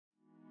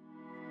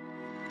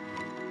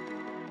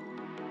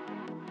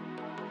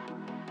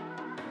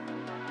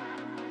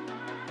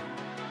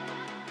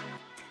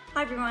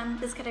Hi everyone,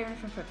 this is Katarina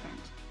from Footprint.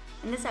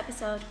 In this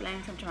episode, we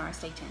learn from Tamara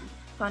Staten,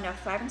 founder of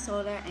Thriving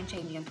Solar and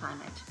Changing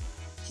Climate.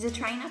 She's a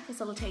trainer,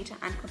 facilitator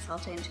and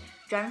consultant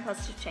driving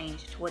positive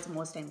change towards a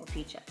more sustainable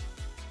future.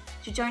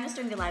 She joined us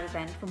during the live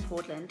event from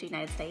Portland, the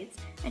United States,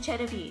 and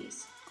shared her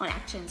views on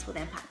actions with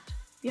impact.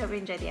 We hope you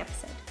enjoy the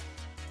episode.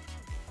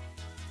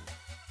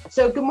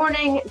 So good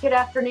morning, good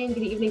afternoon,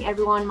 good evening,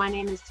 everyone. My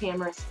name is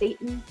Tamara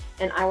Staten,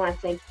 and I want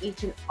to thank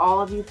each and all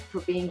of you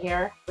for being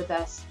here with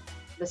us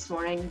this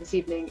morning, this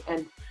evening,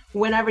 and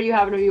whenever you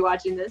happen to be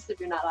watching this, if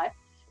you're not live.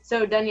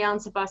 So Danielle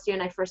and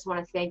Sebastian, I first want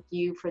to thank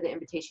you for the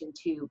invitation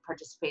to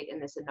participate in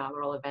this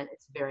inaugural event.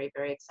 It's very,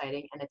 very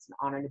exciting, and it's an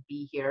honor to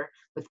be here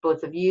with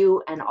both of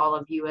you and all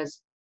of you as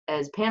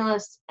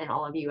panelists and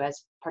all of you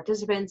as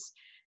participants,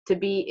 to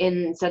be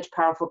in such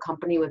powerful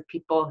company with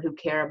people who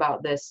care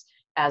about this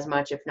as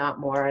much, if not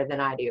more, than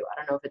I do. I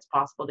don't know if it's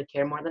possible to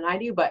care more than I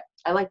do, but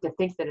I like to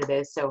think that it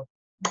is, so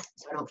I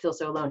don't feel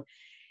so alone.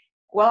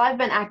 Well, I've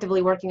been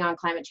actively working on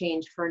climate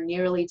change for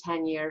nearly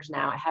 10 years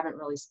now. I haven't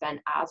really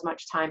spent as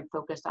much time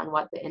focused on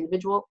what the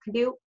individual can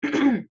do.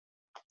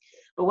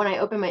 But when I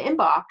opened my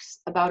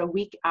inbox about a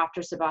week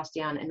after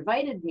Sebastian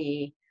invited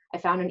me, I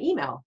found an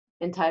email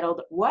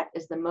entitled, "What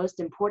is the most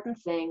important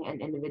thing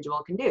an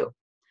individual can do?"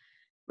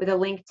 with a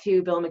link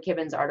to Bill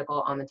McKibben's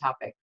article on the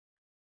topic.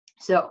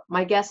 So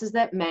my guess is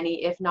that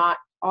many, if not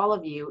all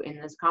of you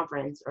in this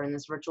conference or in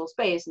this virtual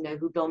space, know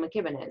who Bill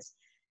McKibben is.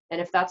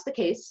 And if that's the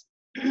case,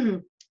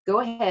 go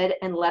ahead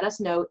and let us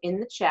know in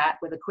the chat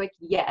with a quick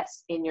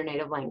yes in your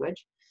native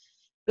language.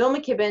 Bill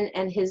McKibben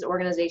and his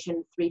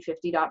organization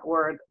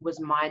 350.org was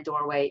my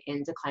doorway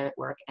into climate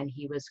work, and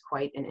he was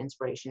quite an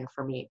inspiration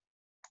for me.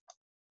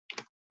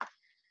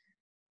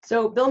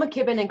 So Bill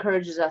McKibben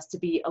encourages us to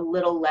be a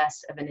little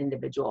less of an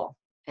individual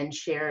and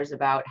shares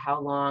about how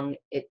long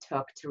it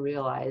took to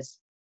realize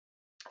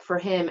for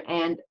him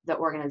and the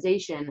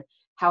organization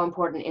how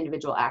important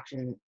individual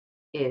action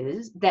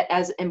is, that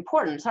as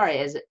important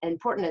as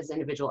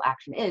individual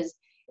action is,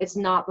 it's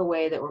not the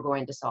way that we're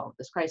going to solve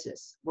this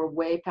crisis. We're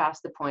way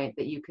past the point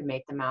that you can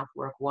make the math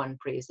work one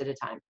priest at a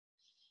time.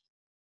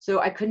 So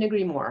I couldn't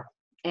agree more.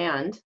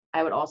 And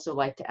I would also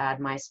like to add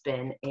my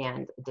spin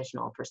and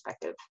additional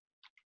perspective.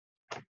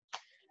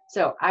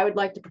 So I would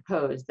like to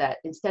propose that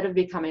instead of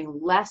becoming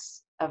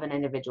less of an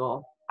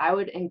individual, I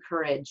would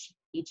encourage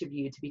each of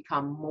you to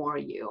become more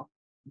you,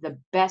 the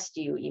best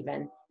you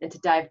even, and to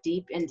dive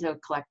deep into a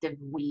collective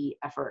we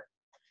effort.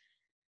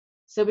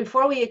 So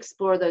before we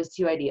explore those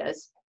two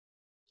ideas,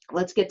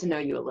 let's get to know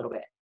you a little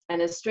bit. And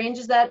as strange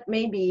as that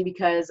may be,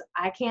 because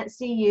I can't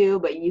see you,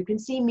 but you can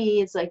see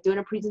me, it's like doing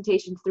a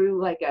presentation through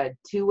like a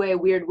two-way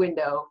weird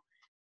window.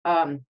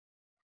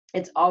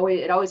 It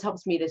always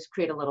helps me to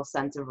create a little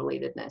sense of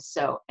relatedness.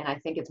 So, and I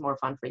think it's more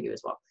fun for you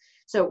as well.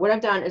 So what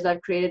I've done is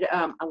I've created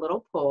a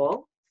little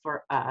poll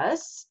for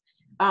us.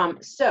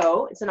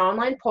 So it's an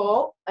online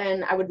poll,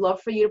 and I would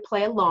love for you to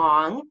play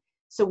along.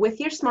 So with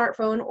your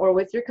smartphone or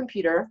with your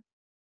computer,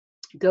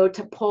 go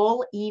to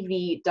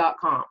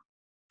pollev.com.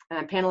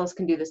 Panelists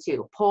can do this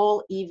too.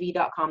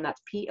 Pollev.com.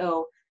 That's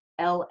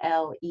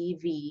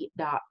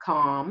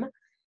POLLEV.com.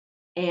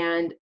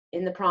 And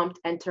in the prompt,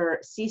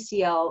 enter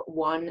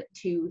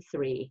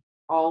CCL123,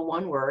 all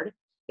one word.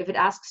 If it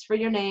asks for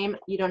your name,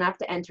 you don't have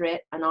to enter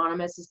it.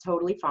 Anonymous is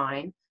totally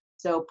fine.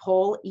 So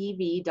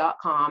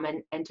pollev.com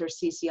and enter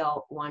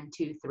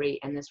CCL123,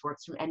 and this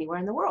works from anywhere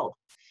in the world.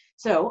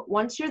 So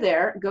once you're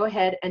there, go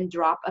ahead and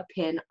drop a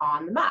pin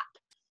on the map.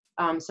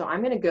 So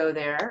I'm going to go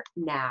there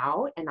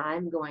now, and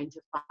I'm going to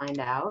find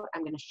out.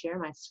 I'm going to share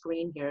my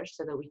screen here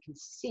so that we can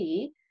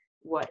see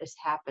what is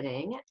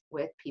happening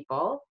with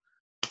people.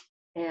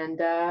 And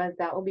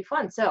that will be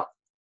fun. So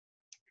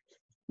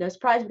no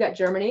surprise, we've got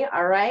Germany.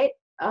 All right.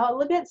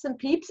 Look at some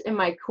peeps in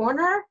my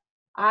corner.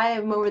 I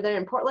am over there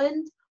in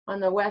Portland on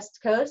the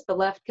West Coast, the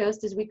left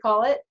coast as we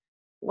call it.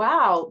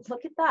 Wow,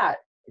 look at that.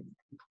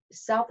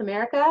 South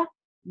America,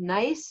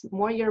 nice.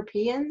 More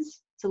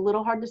Europeans. It's a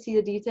little hard to see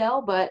the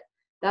detail, but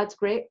that's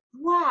great.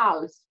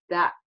 Wow,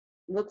 that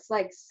looks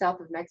like south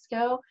of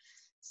Mexico,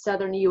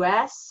 southern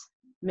US,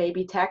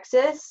 maybe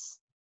Texas,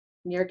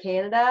 near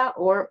Canada,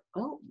 or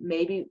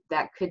maybe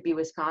that could be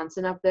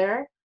Wisconsin up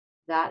there.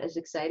 That is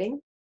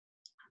exciting.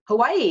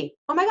 Hawaii,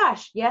 oh my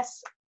gosh,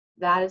 yes,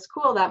 that is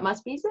cool. That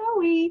must be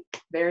Zoe.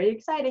 Very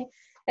exciting.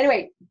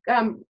 Anyway,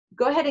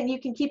 go ahead and you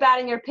can keep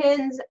adding your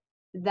pins.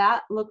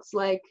 That looks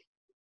like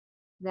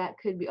that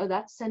could be,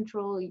 that's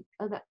central,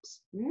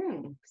 that's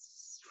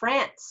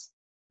France.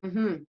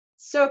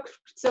 So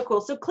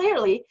cool. So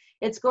clearly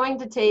it's going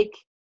to take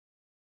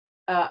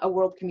a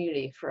world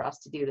community for us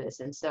to do this,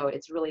 and so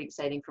it's really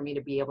exciting for me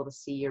to be able to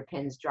see your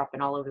pins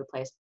dropping all over the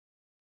place.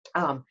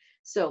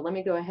 So let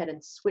me go ahead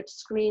and switch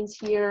screens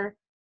here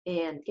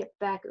and get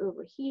back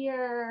over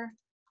here.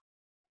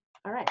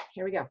 All right,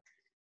 here we go.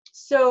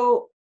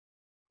 So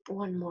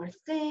one more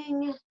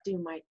thing, do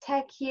my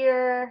tech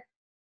here.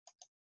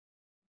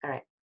 All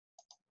right,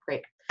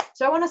 great.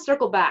 So I want to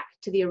circle back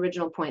to the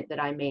original point that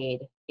I made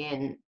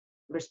in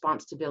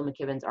response to Bill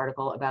McKibben's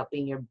article about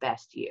being your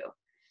best you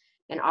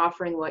and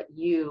offering what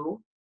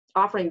you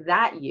offering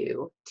that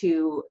you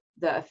to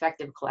the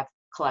effective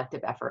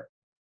collective effort.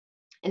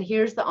 And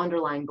here's the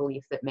underlying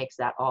belief that makes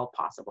that all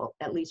possible,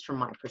 at least from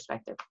my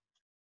perspective.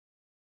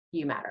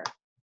 You matter.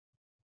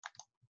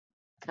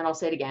 And I'll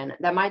say it again,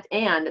 that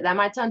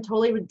might sound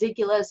totally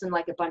ridiculous and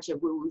like a bunch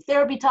of woo-woo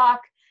therapy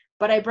talk,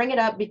 but I bring it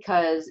up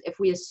because if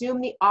we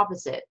assume the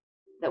opposite,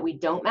 that we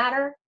don't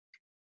matter,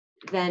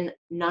 then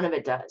none of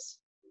it does.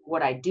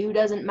 What I do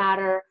doesn't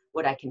matter,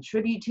 what I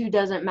contribute to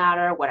doesn't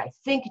matter, what I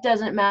think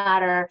doesn't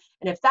matter.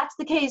 And if that's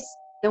the case,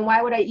 then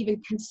why would I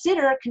even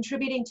consider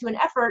contributing to an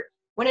effort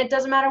when it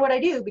doesn't matter what I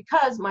do,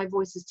 because my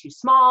voice is too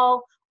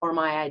small, or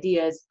my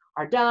ideas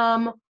are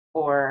dumb,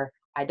 or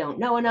I don't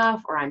know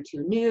enough, or I'm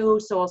too new?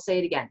 So I'll say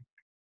it again.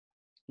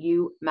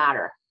 You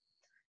matter.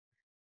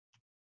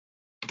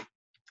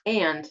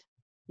 And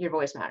your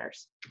voice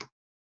matters.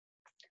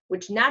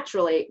 Which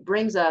naturally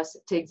brings us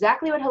to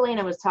exactly what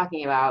Helena was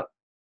talking about.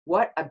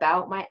 What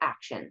about my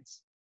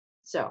actions?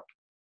 So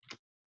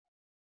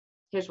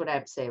here's what I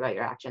have to say about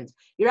your actions.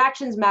 Your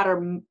actions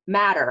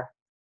matter,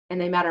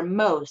 and they matter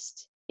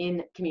most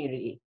in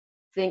community.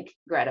 Think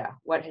Greta,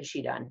 what has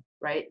she done,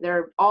 right? There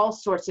are all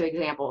sorts of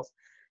examples.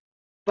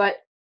 But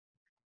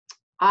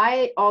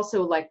I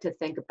also like to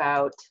think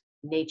about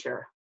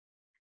nature.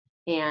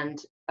 And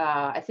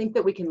I think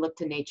that we can look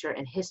to nature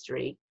and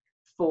history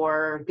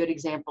for good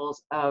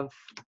examples of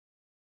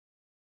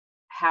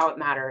how it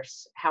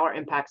matters, how our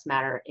impacts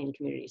matter in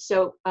communities.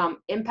 So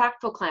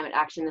impactful climate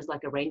action is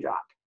like a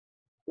raindrop.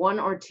 1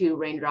 or 2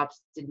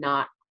 raindrops did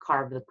not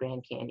carve the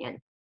Grand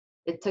Canyon.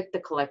 It took the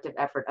collective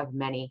effort of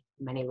many,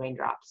 many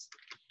raindrops.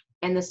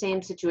 And the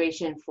same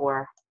situation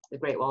for the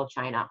Great Wall of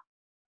China.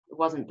 It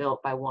wasn't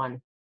built by one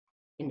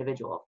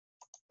individual.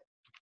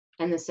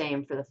 And the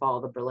same for the fall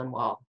of the Berlin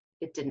Wall.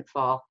 It didn't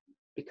fall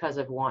because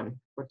of 1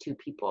 or 2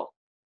 people.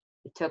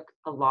 It took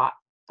a lot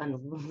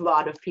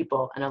of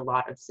people and a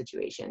lot of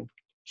situation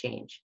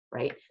change,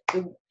 right?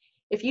 So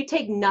if you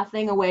take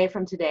nothing away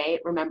from today,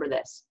 remember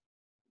this.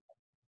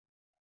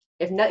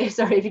 If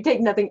you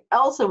take nothing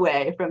else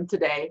away from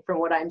today, from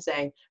what I'm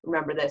saying,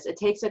 remember this. It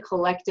takes a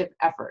collective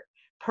effort,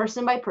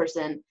 person by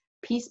person,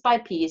 piece by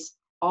piece,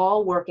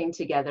 all working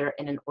together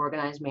in an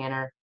organized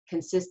manner,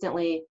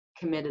 consistently,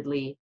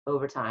 committedly,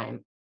 over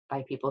time,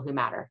 by people who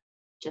matter,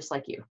 just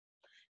like you.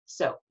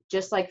 So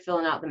just like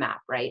filling out the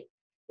map, right?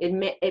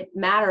 It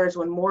matters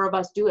when more of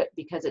us do it,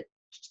 because it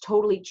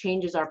totally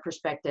changes our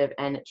perspective,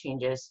 and it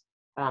changes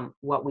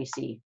what we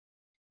see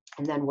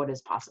and then what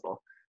is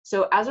possible.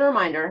 So as a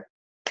reminder,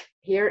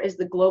 here is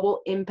the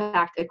global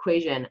impact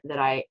equation that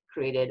I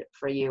created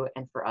for you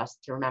and for us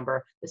to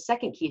remember. The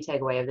second key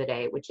takeaway of the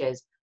day, which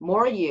is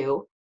more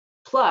you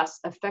plus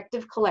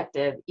effective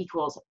collective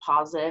equals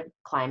positive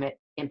climate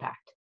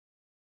impact.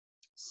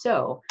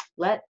 So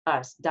let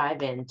us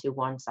dive into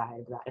one side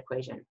of that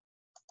equation.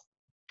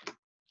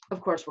 Of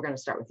course, we're going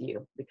to start with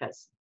you,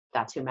 because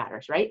that's who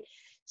matters, right?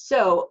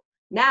 So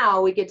now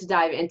we get to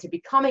dive into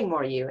becoming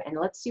more you, and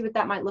let's see what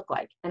that might look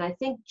like. And I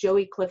think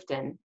Joey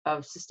Clifton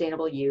of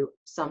Sustainable You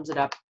sums it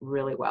up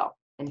really well.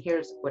 And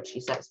here's what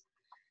she says.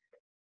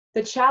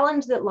 The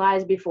challenge that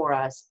lies before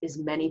us is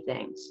many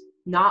things,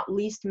 not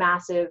least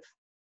massive,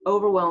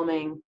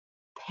 overwhelming,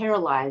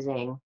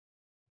 paralyzing,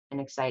 and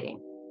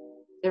exciting.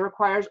 It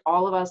requires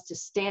all of us to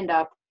stand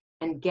up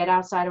and get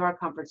outside of our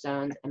comfort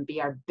zones and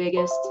be our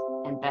biggest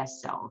and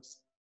best selves.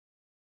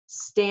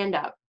 Stand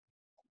up.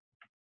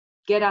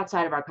 Get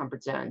outside of our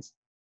comfort zones.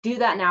 Do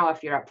that now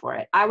if you're up for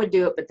it. I would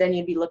do it, but then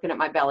you'd be looking at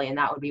my belly, and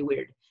that would be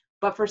weird.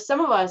 But for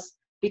some of us,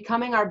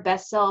 becoming our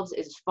best selves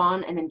is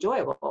fun and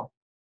enjoyable.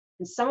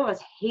 And some of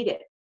us hate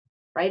it,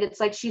 right? It's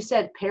like she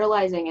said,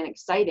 paralyzing and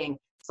exciting.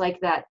 It's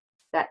like that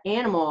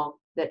animal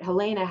that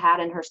Helena had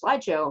in her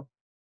slideshow,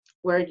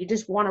 where you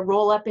just want to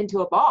roll up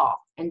into a ball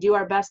and do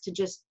our best to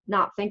just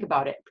not think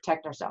about it,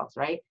 protect ourselves,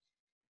 right?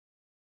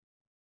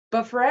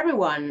 But for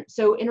everyone,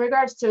 so in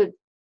regards to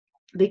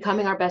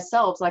becoming our best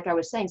selves, like I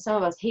was saying, some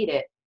of us hate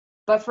it,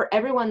 but for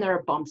everyone, there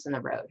are bumps in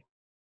the road.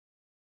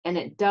 And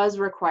it does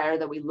require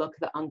that we look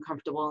the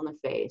uncomfortable in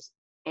the face.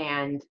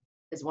 And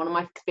as one of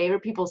my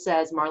favorite people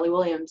says, Marley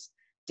Williams,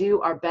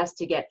 do our best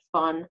to get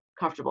fun,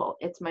 comfortable.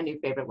 It's my new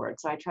favorite word,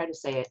 so I try to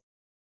say it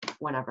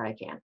whenever I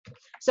can.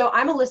 So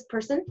I'm a list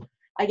person.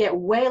 I get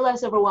way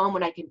less overwhelmed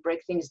when I can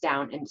break things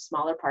down into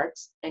smaller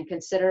parts and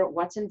consider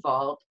what's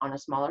involved on a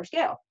smaller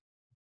scale.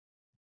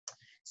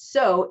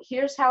 So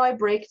here's how I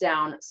break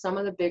down some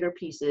of the bigger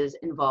pieces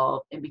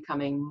involved in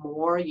becoming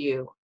more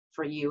you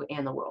for you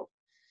and the world.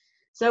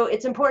 So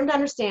it's important to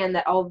understand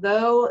that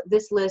although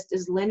this list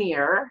is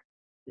linear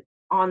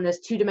on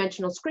this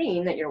 2-dimensional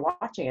screen that you're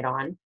watching it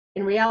on,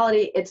 in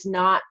reality, it's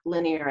not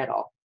linear at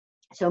all.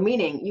 So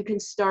meaning you can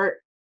start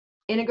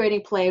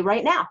integrating play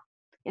right now.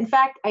 In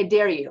fact, I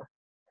dare you.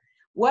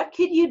 What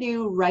could you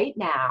do right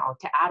now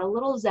to add a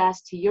little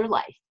zest to your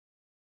life?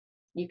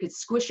 You could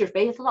squish your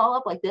face all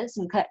up like this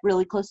and cut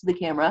really close to the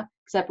camera,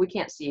 except we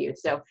can't see you.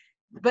 So,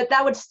 but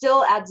that would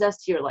still add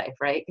zest to your life,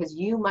 right? Because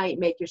you might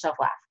make yourself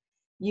laugh.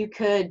 You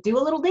could do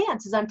a little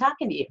dance as I'm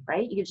talking to you,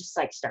 right? You could just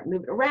like start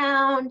moving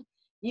around.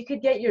 You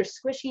could get your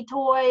squishy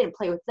toy and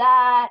play with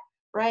that,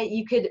 right?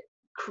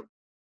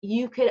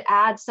 You could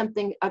add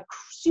something, a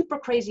super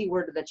crazy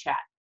word to the chat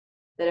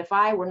that if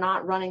I were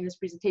not running this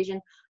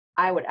presentation,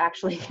 I would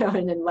actually go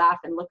in and laugh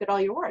and look at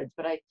all your words,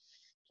 but I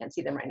can't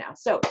see them right now.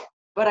 So,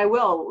 but I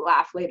will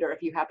laugh later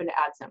if you happen to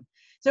add some.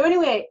 So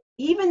anyway,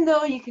 even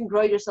though you can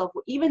grow your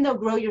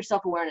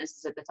self-awareness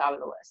is at the top of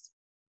the list,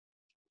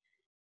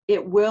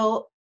 it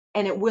will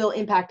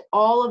impact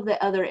all of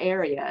the other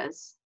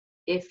areas.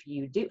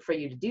 For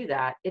you to do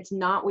that, it's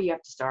not what you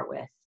have to start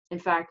with. In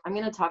fact, I'm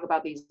going to talk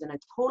about these in a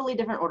totally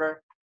different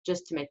order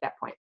just to make that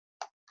point.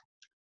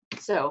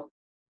 So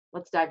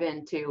let's dive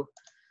into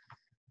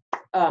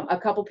a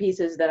couple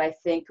pieces that I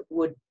think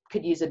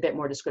could use a bit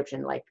more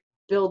description, like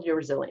build your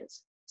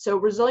resilience. So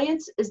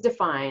resilience is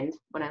defined,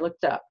 when I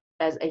looked up,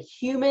 as a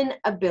human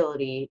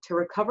ability to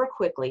recover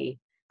quickly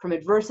from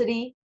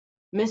adversity,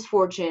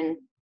 misfortune,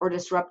 or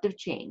disruptive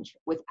change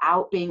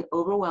without being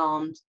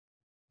overwhelmed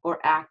or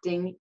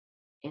acting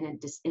in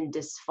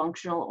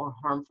dysfunctional or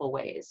harmful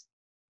ways.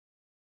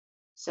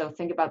 So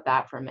think about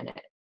that for a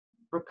minute.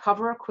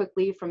 Recover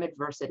quickly from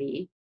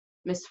adversity,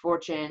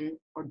 misfortune,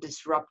 or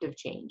disruptive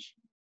change.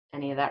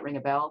 Any of that ring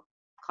a bell?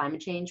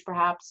 Climate change,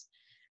 perhaps?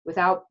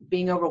 Without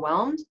being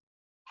overwhelmed?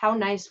 How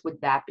nice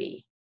would that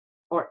be?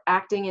 Or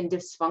acting in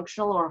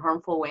dysfunctional or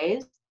harmful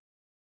ways?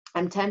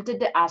 I'm tempted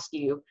to ask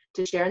you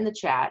to share in the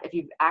chat if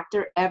you've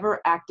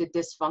ever acted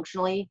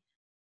dysfunctionally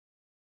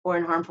or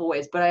in harmful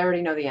ways, but I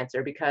already know the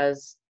answer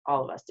because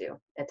all of us do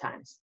at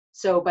times.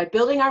 So by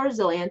building our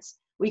resilience,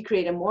 we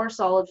create a more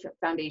solid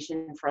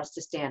foundation for us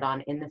to stand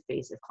on in the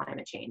face of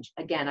climate change.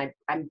 Again,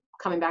 I'm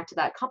coming back to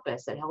that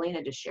compass that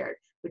Helena just shared,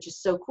 which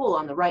is so cool.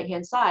 On the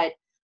right-hand side,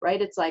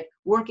 right, it's like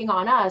working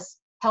on us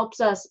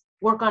helps us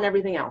work on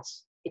everything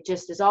else. It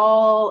just is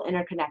all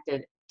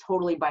interconnected,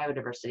 totally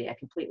biodiversity. I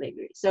completely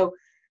agree. So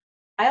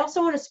I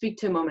also want to speak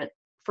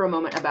for a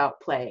moment about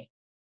play.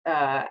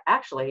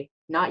 Actually,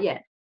 not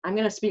yet. I'm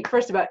going to speak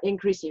first about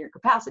increasing your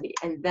capacity,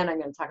 and then I'm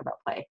going to talk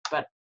about play.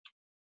 But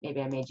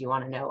maybe I made you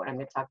want to know what I'm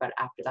going to talk about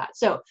after that.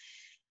 So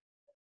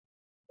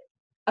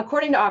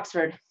according to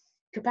Oxford,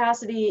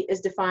 capacity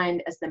is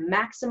defined as the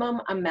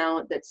maximum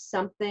amount that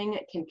something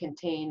can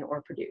contain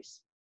or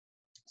produce.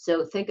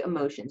 So think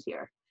emotions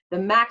here. The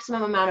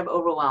maximum amount of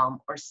overwhelm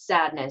or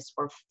sadness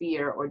or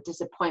fear or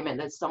disappointment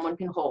that someone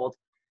can hold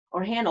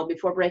or handle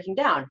before breaking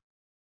down.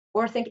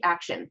 Or think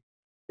action.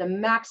 The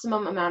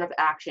maximum amount of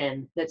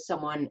action that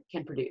someone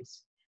can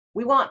produce.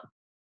 We want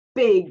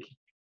big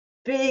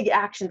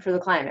action for the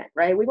climate,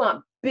 right? We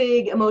want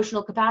big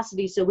emotional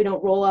capacity so we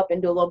don't roll up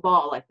into a little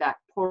ball like that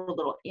poor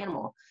little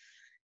animal.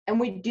 And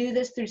we do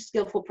this through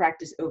skillful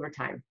practice over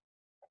time,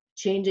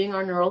 changing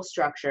our neural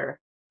structure,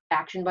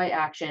 action by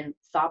action,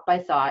 thought by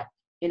thought,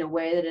 in a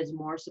way that is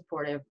more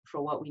supportive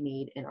for what we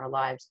need in our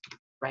lives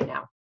right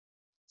now.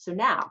 So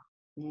now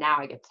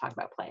I get to talk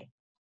about play.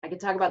 I could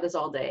talk about this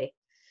all day,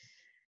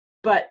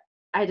 but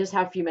I just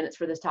have a few minutes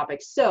for this topic.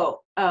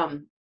 So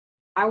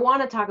I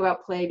want to talk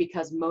about play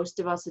because most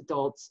of us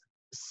adults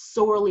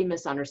sorely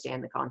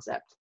misunderstand the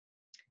concept.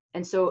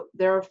 And so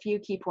there are a few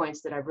key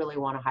points that I really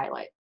want to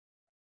highlight.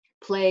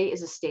 Play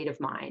is a state of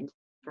mind,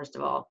 first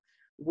of all.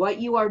 What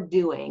you are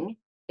doing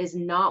is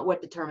not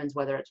what determines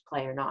whether it's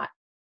play or not.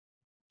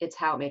 It's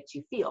how it makes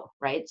you feel,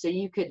 right? So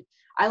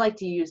I like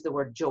to use the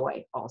word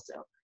joy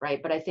also,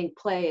 right? But I think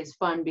play is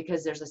fun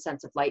because there's a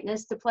sense of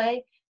lightness to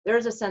play. There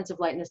is a sense of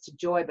lightness to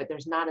joy, but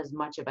there's not as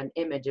much of an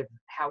image of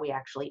how we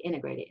actually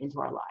integrate it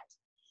into our lives.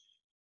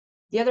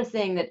 The other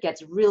thing that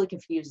gets really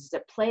confused is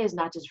that play is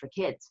not just for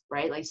kids,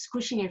 right? Like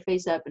squishing your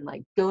face up and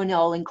like going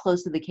all in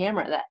close to the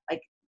camera. That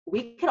like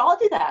we could all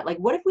do that. Like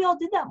what if we all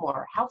did that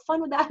more? How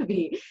fun would that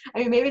be? I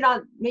mean, maybe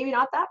not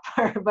that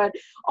far, but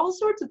all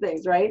sorts of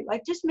things, right?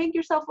 Like just make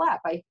yourself laugh.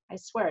 I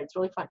swear it's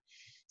really fun.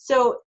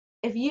 So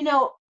if you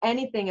know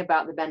anything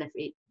about the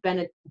benefits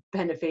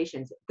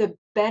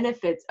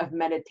of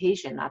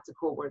meditation, that's a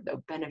cool word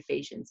though,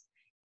 benefations.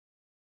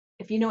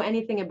 If you know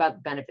anything about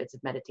the benefits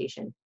of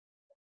meditation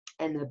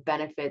and the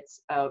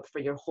benefits for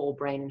your whole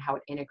brain and how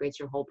it integrates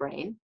your whole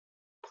brain,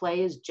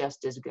 play is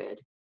just as good,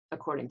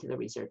 according to the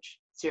research.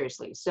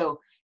 Seriously. So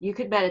you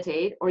could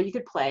meditate, or you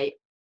could play,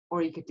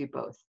 or you could do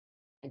both.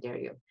 I dare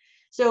you.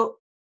 So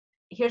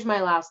here's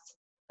my last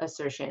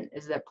assertion,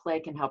 is that play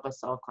can help us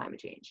solve climate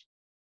change.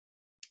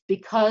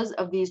 Because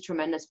of these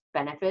tremendous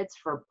benefits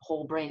for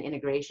whole brain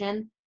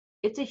integration,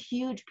 it's a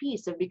huge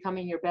piece of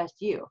becoming your best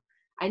you.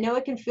 I know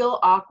it can feel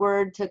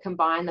awkward to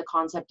combine the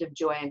concept of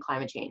joy and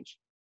climate change.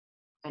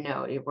 I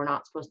know we're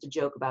not supposed to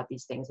joke about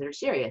these things that are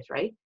serious,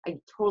 right? I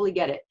totally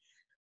get it.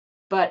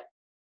 But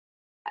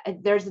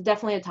there's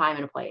definitely a time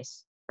and a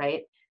place,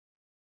 right?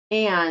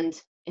 And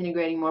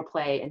integrating more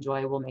play and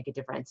joy will make a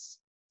difference.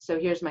 So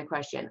here's my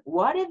question.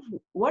 What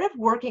if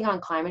working on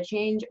climate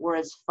change were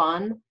as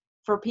fun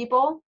for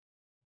people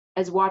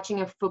as watching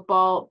a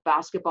football,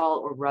 basketball,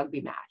 or rugby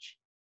match?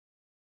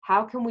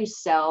 How can we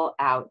sell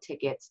out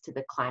tickets to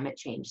the climate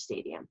change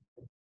stadium?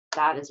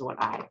 That is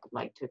what I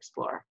like to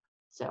explore.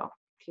 So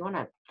if you want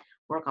to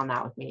work on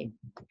that with me,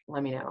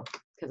 let me know,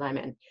 because I'm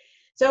in.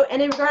 So,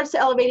 and in regards to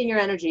elevating your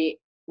energy,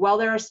 while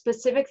there are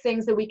specific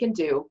things that we can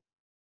do,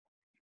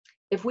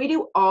 if we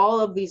do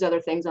all of these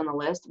other things on the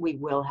list, we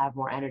will have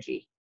more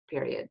energy,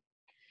 period.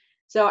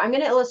 So I'm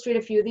going to illustrate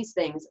a few of these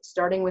things,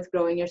 starting with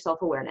growing your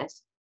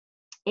self-awareness.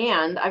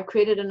 And I've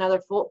created another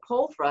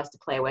poll for us to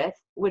play with,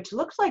 which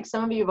looks like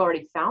some of you have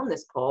already found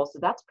this poll, so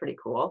that's pretty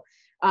cool.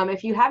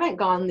 If you haven't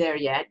gone there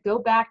yet, go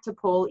back to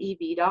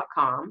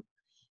pollev.com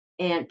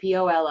and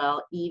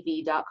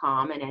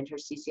pollev.com and enter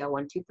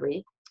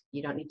CCL123.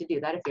 You don't need to do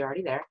that if you're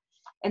already there.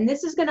 And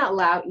this is going to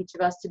allow each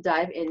of us to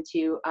dive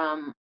into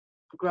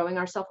growing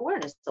our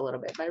self-awareness a little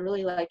bit by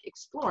really like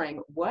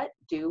exploring what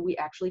do we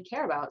actually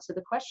care about. So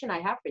the question I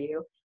have for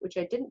you, which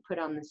I didn't put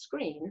on the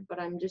screen,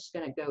 but I'm just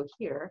going to go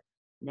here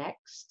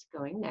next,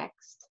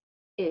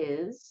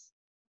 is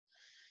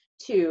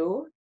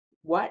to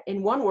what,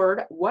 in one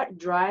word, what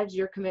drives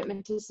your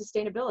commitment to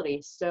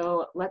sustainability?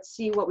 So let's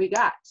see what we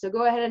got. So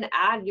go ahead and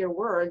add your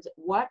words.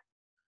 What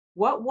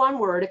one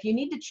word, if you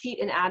need to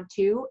cheat and add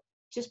two,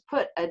 just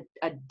put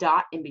a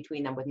dot in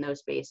between them with no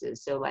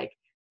spaces. So like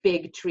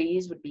big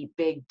trees would be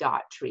big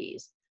dot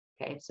trees.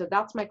 Okay, so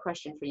that's my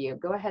question for you.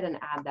 Go ahead and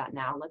add that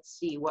now. Let's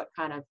see what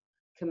kind of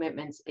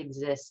commitments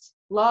exist.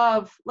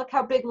 Love, look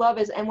how big love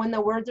is. And when the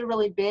words are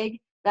really big,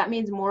 that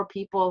means more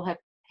people have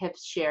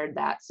shared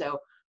that. So,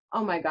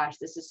 oh my gosh,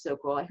 this is so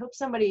cool. I hope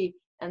somebody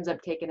ends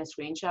up taking a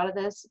screenshot of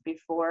this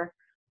before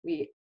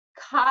we,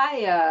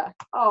 Kaya,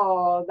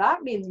 oh,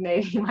 that means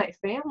maybe my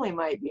family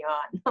might be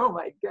on. Oh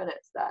my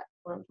goodness, that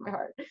warms my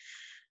heart.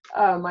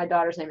 My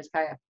daughter's name is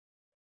Kaya.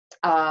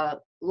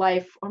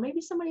 Life, or maybe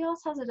somebody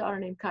else has a daughter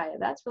named Kaya.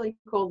 That's really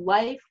cool.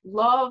 Life,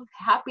 love,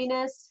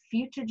 happiness,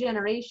 future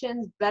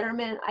generations,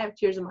 betterment. I have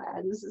tears in my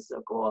eyes. This is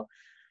so cool.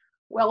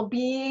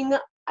 Well-being,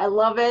 I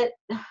love it.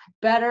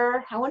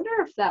 Better. I wonder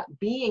if that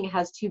being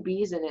has two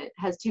B's in it,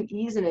 has two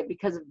E's in it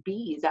because of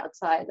bees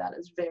outside. That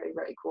is very,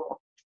 very cool.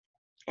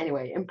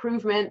 Anyway,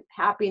 improvement,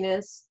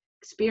 happiness,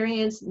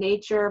 experience,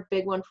 nature,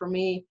 big one for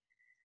me.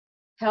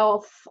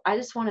 Health. I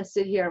just want to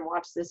sit here and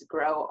watch this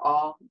grow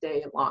all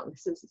day long.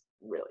 This is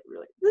really,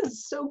 this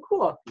is so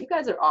cool. You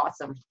guys are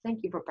awesome. Thank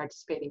you for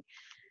participating.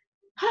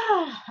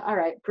 All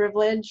right,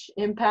 privilege,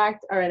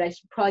 impact. All right, I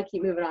should probably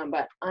keep moving on,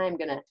 but I'm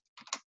going to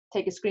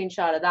take a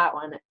screenshot of that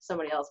one if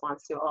somebody else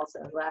wants to also.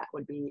 That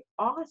would be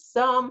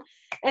awesome.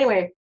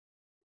 Anyway,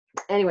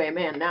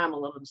 man, now I'm a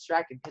little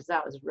distracted because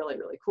that was really,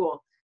 really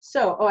cool.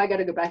 So, I got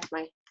to go back to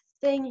my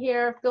thing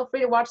here. Feel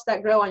free to watch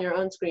that grow on your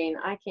own screen.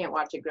 I can't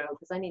watch it grow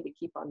because I need to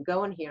keep on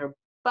going here.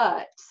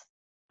 But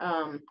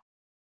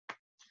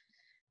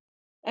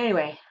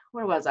anyway,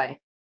 where was I? A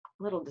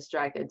little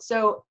distracted.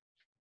 So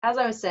as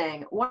I was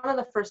saying, one of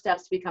the first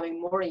steps to becoming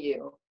more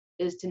you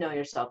is to know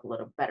yourself a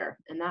little better.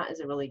 And that is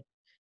a really,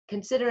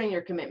 considering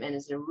your commitment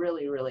is a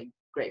really, really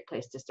great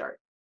place to start.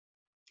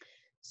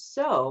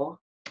 So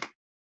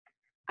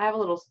I have a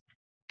little,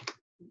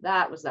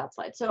 that was that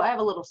slide. So I have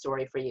a little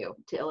story for you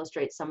to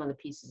illustrate some of the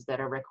pieces that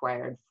are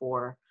required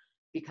for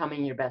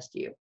becoming your best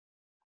you.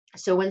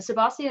 So when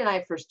Sebastian and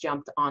I first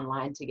jumped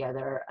online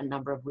together a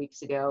number of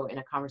weeks ago in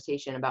a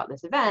conversation about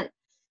this event,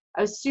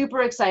 I was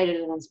super excited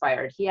and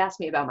inspired. He asked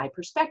me about my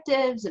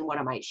perspectives and what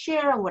I might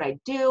share and what I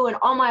do, and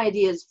all my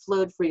ideas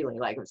flowed freely.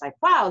 Like, it was like,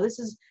 wow, this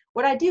is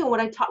what I do, what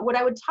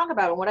I would talk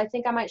about, and what I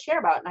think I might share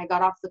about. And I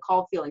got off the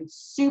call feeling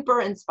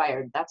super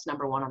inspired. That's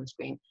number one on the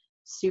screen.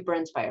 Super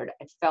inspired.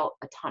 I felt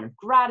a ton of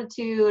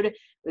gratitude. I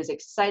was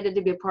excited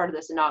to be a part of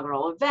this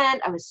inaugural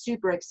event. I was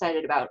super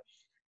excited about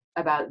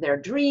their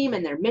dream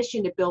and their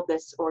mission to build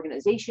this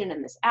organization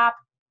and this app.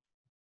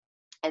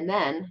 And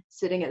then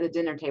sitting at the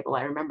dinner table,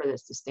 I remember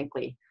this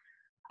distinctly.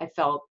 I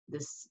felt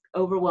this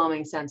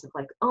overwhelming sense of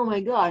like, oh my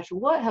gosh,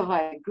 what have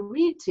I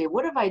agreed to?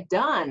 What have I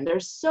done?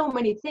 There's so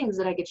many things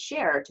that I could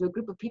share to a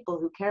group of people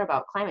who care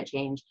about climate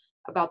change,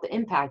 about the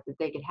impact that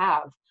they could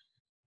have.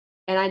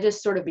 And I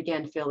just sort of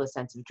began to feel this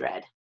sense of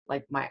dread.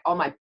 Like all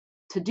my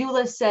to-do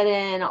list set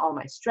in, all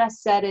my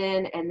stress set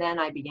in, and then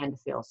I began to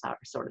feel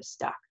sort of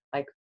stuck.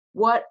 Like,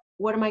 what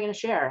am I going to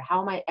share?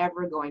 How am I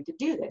ever going to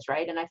do this,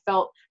 right? And I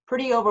felt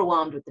pretty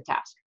overwhelmed with the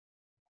task.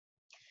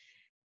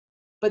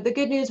 But the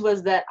good news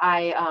was that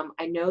I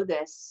know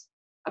this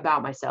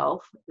about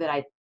myself, that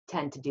I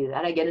tend to do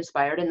that. I get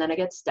inspired and then I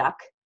get stuck.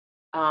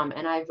 And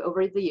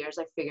over the years,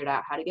 I've figured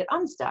out how to get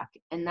unstuck.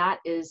 And that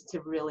is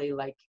to really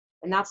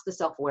and that's the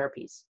self-aware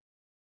piece.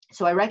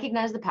 So I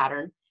recognized the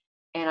pattern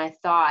and I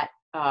thought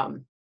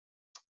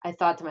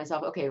to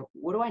myself, okay,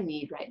 what do I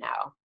need right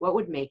now? What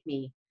would make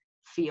me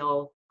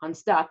feel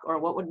unstuck, or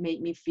what would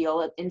make me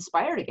feel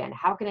inspired again?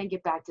 How can I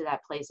get back to that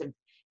place of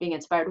being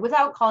inspired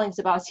without calling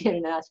Sebastian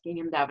and asking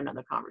him to have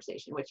another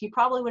conversation, which he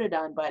probably would have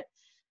done, but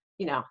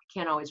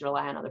can't always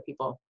rely on other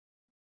people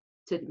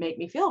to make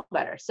me feel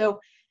better. So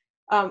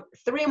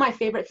 3 of my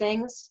favorite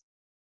things,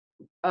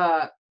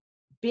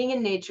 being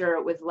in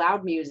nature with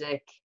loud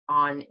music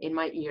on in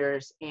my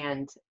ears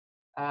and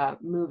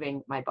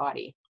moving my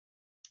body.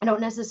 I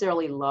don't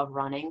necessarily love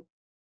running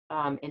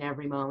in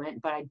every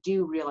moment, but I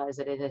do realize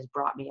that it has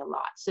brought me a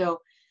lot. So,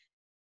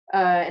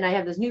 and I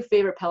have this new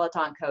favorite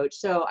Peloton coach.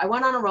 So I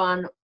went on a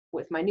run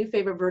with my new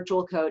favorite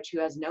virtual coach who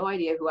has no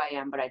idea who I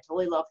am, but I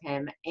totally love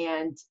him.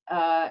 And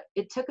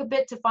it took a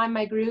bit to find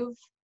my groove,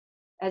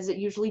 as it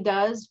usually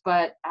does,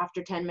 but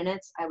after 10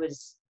 minutes,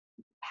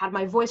 had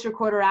my voice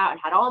recorder out and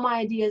had all my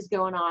ideas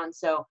going on.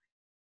 So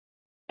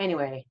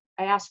anyway,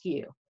 I ask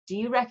you, do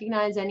you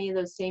recognize any of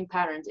those same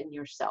patterns in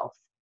yourself,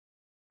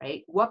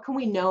 right? What can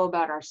we know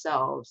about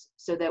ourselves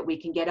so that we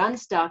can get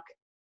unstuck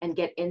and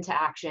get into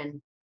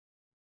action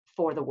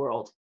for the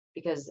world?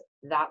 Because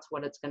that's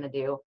what it's going to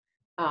do.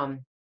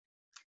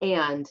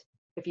 And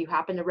if you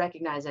happen to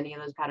recognize any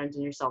of those patterns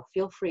in yourself,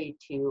 feel free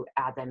to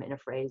add them in a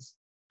phrase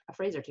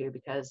or two,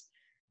 because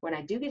when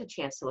I do get a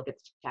chance to look at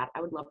the chat,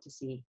 I would love to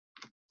see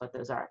what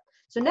those are.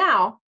 So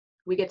now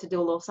we get to do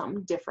a little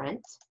something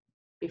different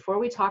before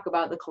we talk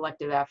about the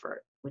collective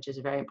effort, which is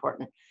very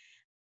important.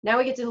 Now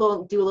we get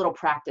to do a little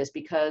practice,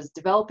 because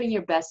developing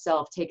your best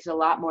self takes a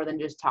lot more than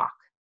just talk.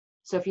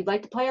 So if you'd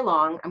like to play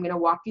along, I'm going to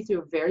walk you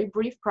through a very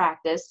brief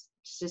practice.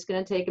 It's just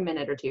going to take a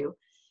minute or two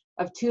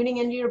of tuning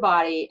into your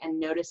body and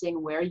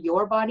noticing where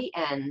your body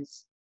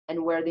ends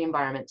and where the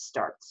environment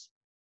starts.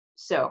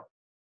 So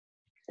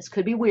this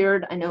could be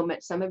weird. I know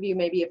some of you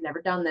maybe have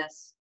never done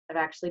this. I've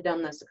actually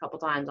done this a couple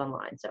times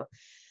online. So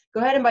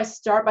go ahead and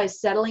start by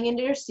settling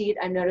into your seat.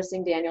 I'm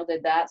noticing Daniel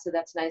did that, so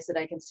that's nice that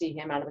I can see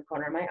him out of the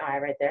corner of my eye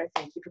right there.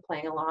 Thank you for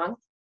playing along.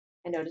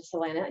 I noticed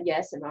Helena,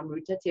 yes, and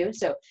Amruta too.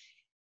 So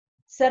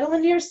settle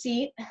into your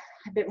seat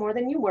a bit more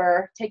than you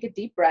were. Take a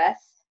deep breath.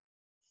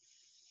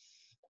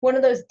 One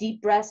of those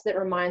deep breaths that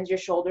reminds your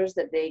shoulders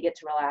that they get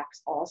to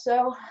relax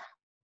also.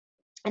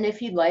 And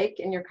if you'd like,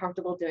 and you're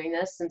comfortable doing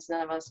this, since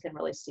none of us can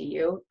really see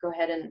you, go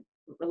ahead and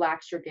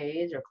relax your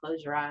gaze or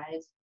close your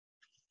eyes.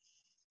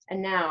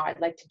 And now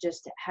I'd like to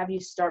just have you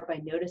start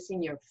by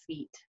noticing your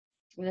feet.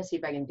 I'm going to see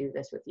if I can do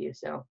this with you,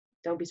 so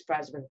don't be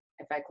surprised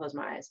if I close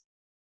my eyes.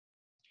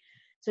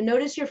 So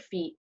notice your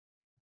feet.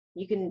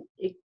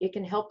 It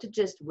can help to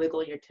just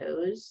wiggle your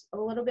toes a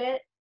little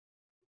bit.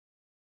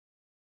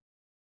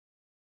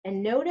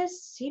 And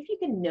see if you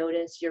can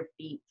notice your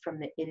feet from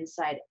the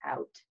inside out.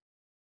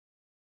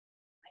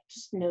 Like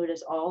just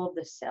notice all of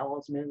the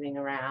cells moving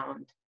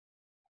around.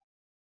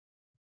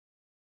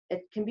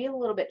 It can be a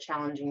little bit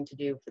challenging to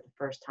do for the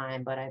first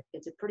time, but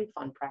it's a pretty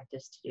fun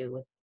practice to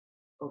do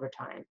over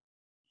time.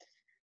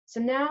 So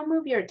now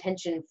move your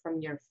attention from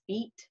your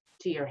feet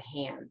to your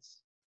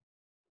hands.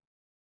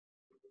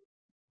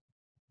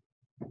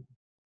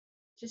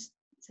 Just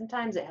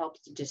sometimes it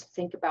helps to just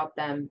think about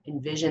them,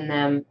 envision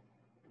them.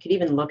 You could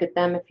even look at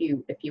them if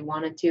you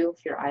wanted to,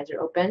 if your eyes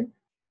are open.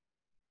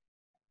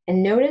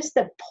 And notice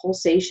the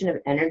pulsation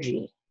of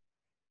energy.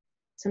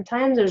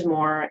 Sometimes there's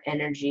more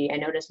energy. I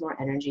notice more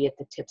energy at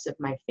the tips of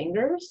my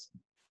fingers.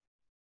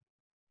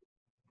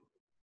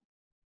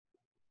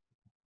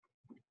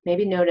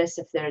 Maybe notice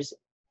if there's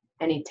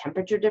any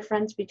temperature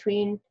difference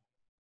between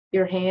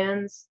your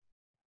hands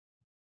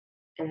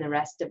and the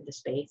rest of the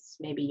space.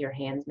 Maybe your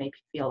hands may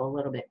feel a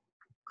little bit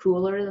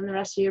cooler than the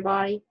rest of your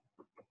body.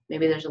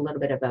 Maybe there's a little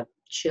bit of a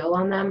chill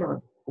on them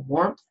or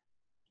warmth.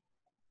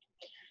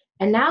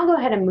 And now go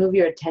ahead and move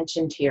your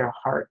attention to your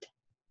heart.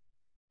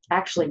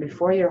 Actually,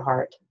 before your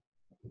heart,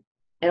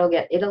 it'll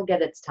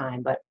get its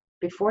time, but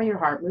before your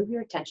heart, move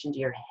your attention to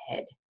your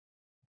head.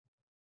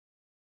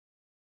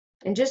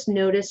 And just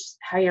notice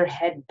how your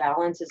head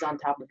balances on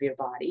top of your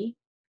body.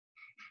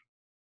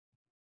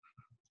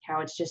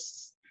 How it's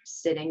just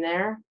sitting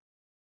there.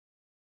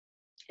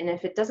 And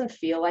if it doesn't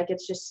feel like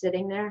it's just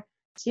sitting there,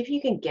 see if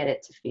you can get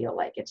it to feel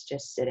like it's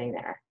just sitting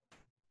there.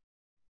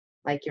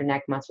 Like your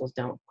neck muscles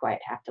don't quite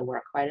have to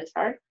work quite as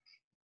hard.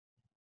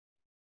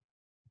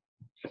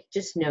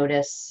 Just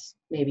notice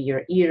maybe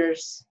your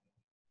ears,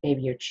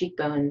 maybe your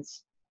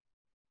cheekbones,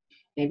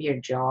 maybe your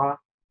jaw.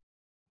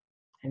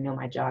 I know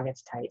my jaw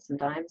gets tight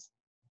sometimes.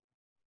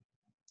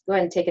 Go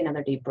ahead and take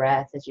another deep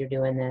breath as you're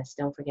doing this.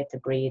 Don't forget to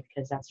breathe,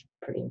 because that's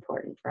pretty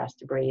important for us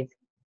to breathe.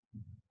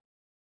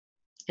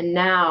 And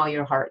now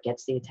your heart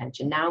gets the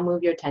attention. Now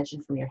move your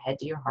attention from your head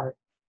to your heart.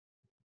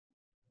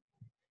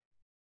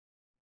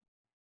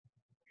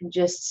 And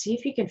just see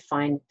if you can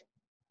find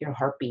your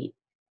heartbeat.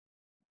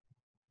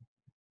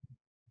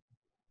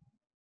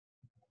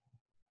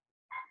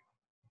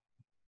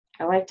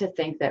 I like to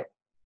think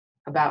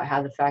about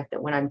how the fact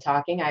that when I'm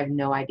talking, I have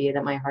no idea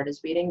that my heart is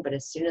beating, but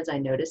as soon as I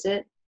notice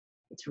it,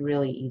 it's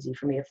really easy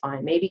for me to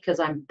find. Maybe because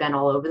I've been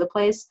all over the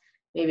place,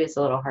 maybe it's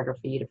a little harder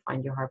for you to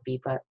find your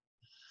heartbeat. But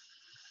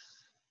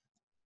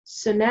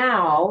so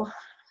now,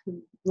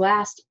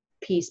 last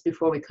piece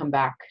before we come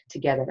back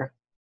together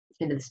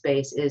into the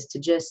space is to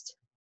just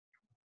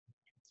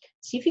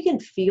see if you can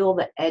feel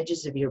the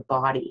edges of your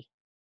body.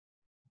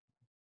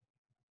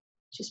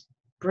 Just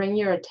bring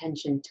your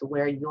attention to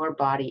where your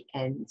body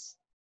ends.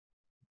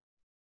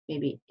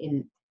 Maybe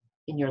in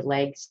your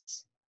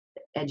legs,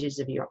 the edges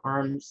of your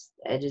arms,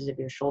 the edges of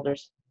your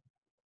shoulders.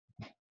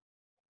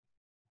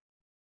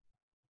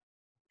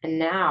 And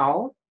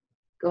now,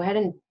 go ahead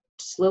and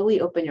slowly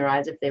open your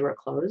eyes if they were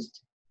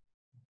closed,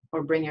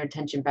 or bring your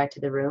attention back to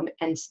the room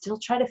and still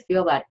try to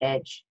feel that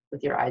edge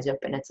with your eyes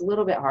open. It's a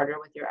little bit harder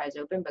with your eyes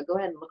open, but go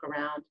ahead and look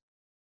around.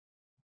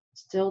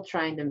 Still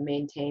trying to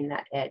maintain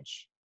that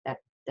edge,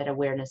 that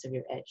awareness of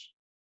your edge.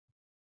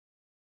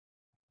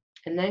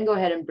 And then go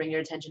ahead and bring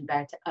your attention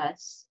back to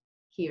us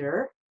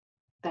here,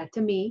 back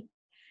to me.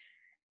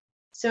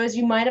 So as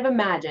you might have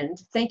imagined,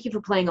 thank you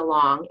for playing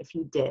along if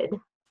you did.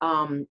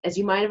 As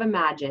you might have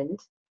imagined,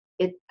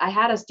 I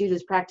had us do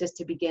this practice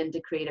to begin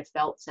to create a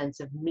felt sense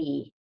of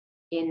me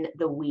in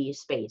the we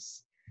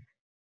space.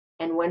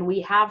 And when we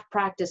have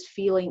practice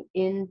feeling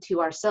into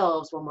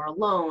ourselves when we're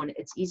alone,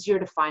 it's easier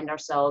to find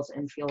ourselves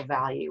and feel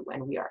value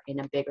when we are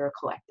in a bigger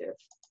collective,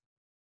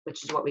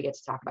 which is what we get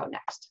to talk about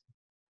next.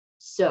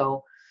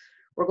 So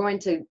we're going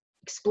to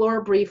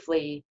explore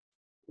briefly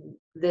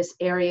this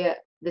area,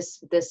 this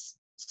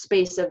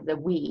space of the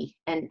we,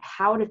 and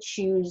how to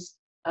choose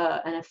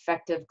an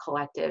effective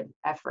collective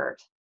effort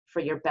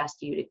for your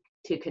best you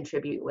to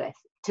contribute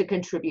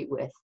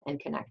with and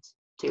connect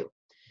to.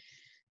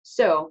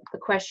 So the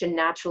question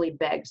naturally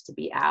begs to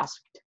be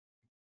asked,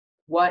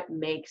 what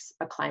makes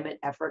a climate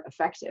effort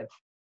effective?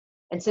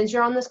 And since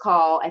you're on this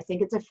call, I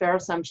think it's a fair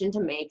assumption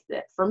to make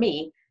that, for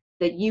me,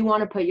 that you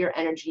want to put your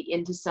energy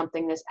into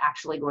something that's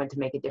actually going to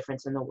make a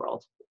difference in the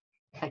world.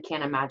 I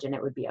can't imagine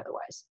it would be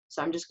otherwise.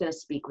 So I'm just going to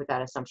speak with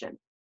that assumption.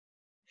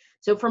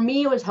 So for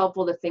me, it was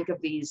helpful to think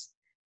of these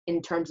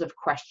in terms of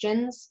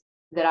questions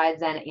that I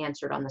then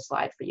answered on the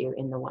slide for you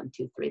in the 1,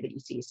 2, 3 that you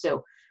see.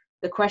 So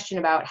the question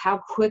about how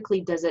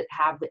quickly does it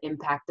have the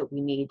impact that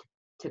we need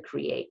to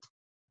create?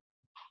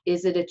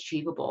 Is it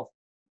achievable,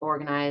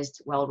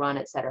 organized, well-run,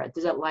 etc.?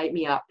 Does it light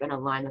me up and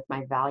align with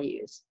my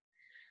values?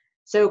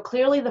 So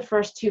clearly the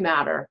first two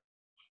matter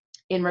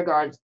in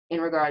regards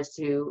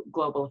to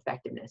global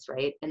effectiveness,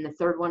 right? And the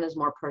third one is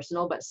more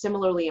personal, but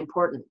similarly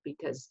important,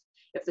 because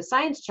if the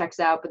science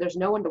checks out, but there's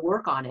no one to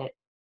work on it,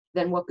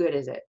 then what good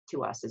is it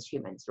to us as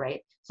humans, right?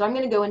 So I'm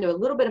going to go into a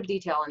little bit of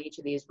detail on each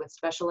of these with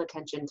special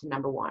attention to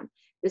number 1.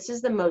 This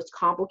is the most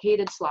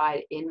complicated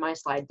slide in my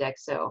slide deck,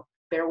 so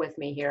bear with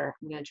me here.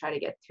 I'm going to try to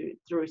get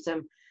through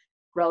some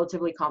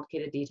relatively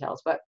complicated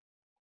details. But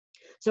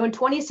so in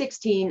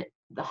 2016,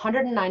 the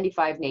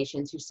 195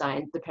 nations who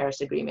signed the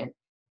Paris Agreement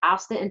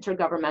asked the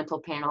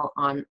Intergovernmental Panel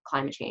on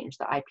Climate Change,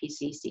 the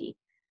IPCC,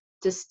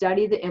 to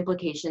study the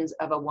implications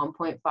of a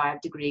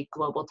 1.5 degree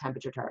global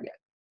temperature target.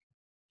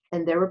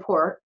 And their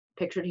report,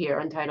 pictured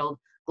here, entitled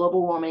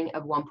Global Warming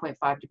of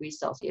 1.5 degrees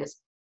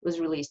Celsius, was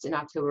released in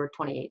October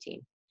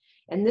 2018.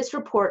 And this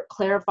report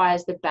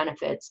clarifies the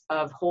benefits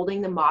of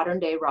holding the modern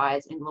day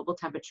rise in global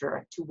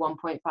temperature to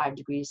 1.5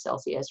 degrees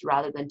Celsius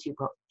rather than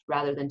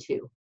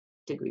 2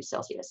 degrees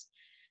Celsius.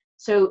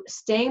 So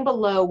staying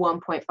below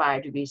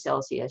 1.5 degrees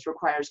Celsius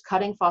requires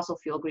cutting fossil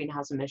fuel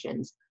greenhouse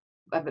emissions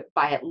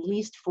by at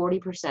least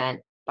 40%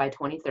 by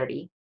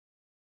 2030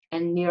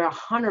 and near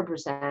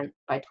 100%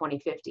 by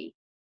 2050.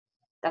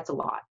 That's a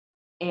lot.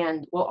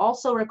 And will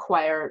also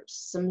require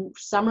some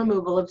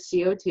removal of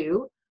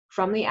CO2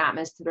 from the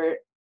atmosphere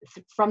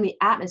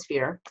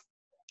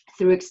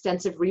through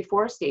extensive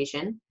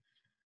reforestation,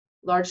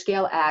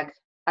 large-scale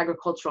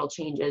agricultural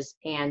changes,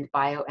 and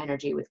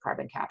bioenergy with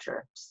carbon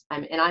capture.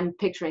 And I'm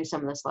picturing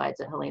some of the slides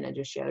that Helena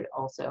just showed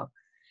also.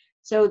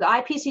 So the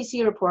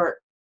IPCC report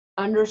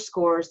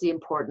underscores the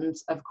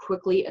importance of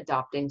quickly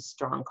adopting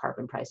strong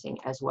carbon pricing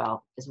as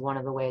well as one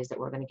of the ways that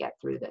we're going to get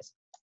through this.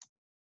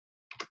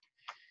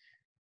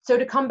 So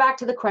to come back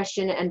to the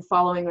question and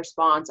following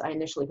response I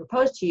initially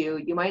proposed to you,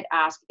 you might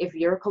ask if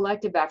your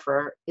collective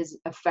effort is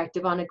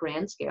effective on a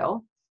grand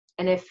scale.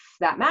 And if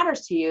that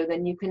matters to you,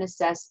 then you can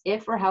assess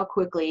if or how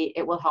quickly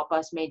it will help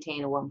us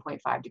maintain a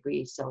 1.5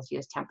 degrees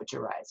Celsius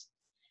temperature rise.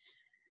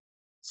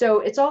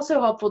 So it's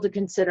also helpful to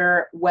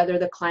consider whether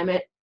the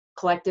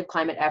collective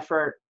climate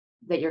effort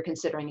that you're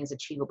considering is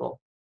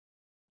achievable.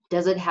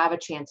 Does it have a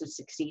chance of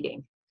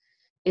succeeding?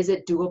 Is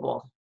it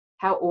doable?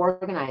 How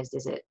organized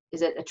is it?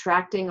 Is it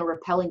attracting or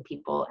repelling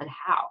people, and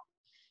how?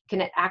 Can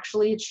it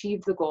actually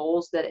achieve the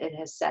goals that it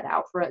has set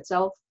out for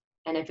itself?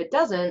 And if it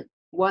doesn't,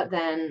 what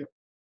then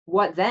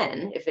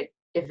if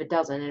it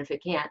doesn't and if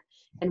it can't?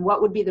 And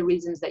what would be the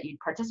reasons that you'd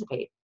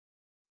participate?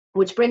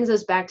 Which brings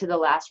us back to the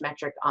last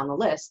metric on the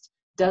list.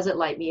 Does it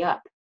light me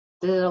up?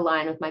 Does it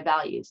align with my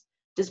values?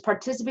 Does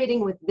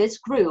participating with this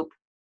group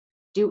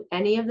do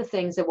any of the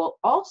things that will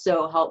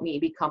also help me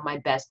become my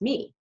best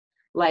me?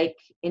 Like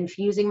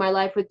infusing my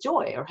life with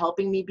joy, or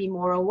helping me be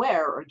more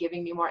aware, or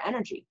giving me more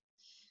energy.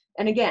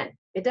 And again,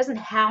 it doesn't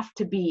have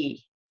to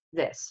be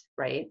this,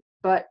 right?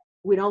 But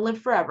we don't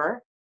live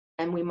forever,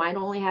 and we might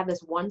only have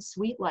this one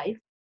sweet life.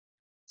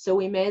 So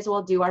we may as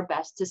well do our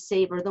best to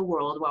savor the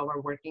world while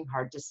we're working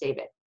hard to save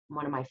it.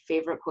 One of my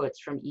favorite quotes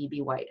from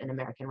E.B. White, an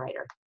American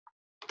writer.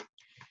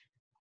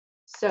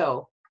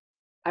 So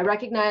I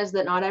recognize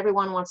that not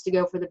everyone wants to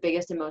go for the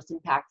biggest and most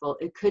impactful.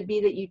 It could be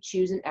that you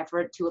choose an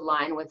effort to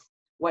align with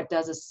what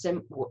does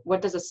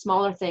a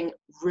smaller thing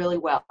really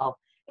well,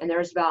 and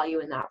there's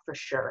value in that for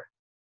sure.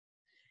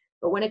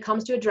 But when it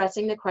comes to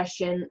addressing the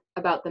question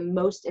about the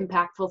most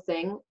impactful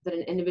thing that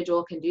an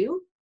individual can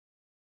do,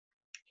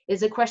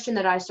 is a question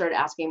that I started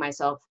asking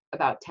myself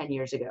about 10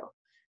 years ago.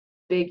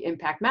 Big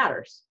impact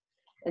matters.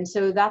 And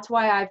so that's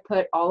why I've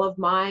put all of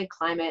my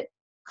climate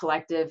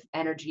collective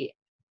energy,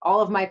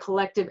 all of my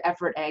collective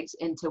effort eggs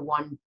into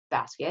one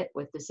basket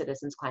with the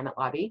Citizens Climate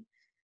Lobby,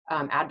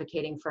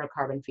 advocating for a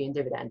carbon fee and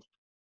dividend.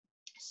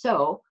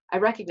 So I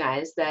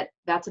recognize that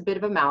that's a bit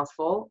of a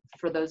mouthful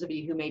for those of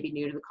you who may be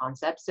new to the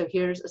concept. So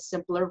here's a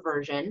simpler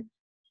version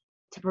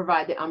to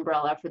provide the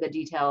umbrella for the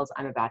details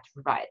I'm about to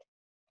provide.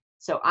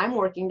 So I'm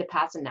working to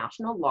pass a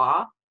national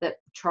law that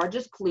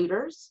charges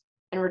polluters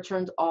and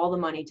returns all the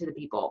money to the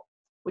people,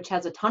 which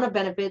has a ton of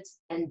benefits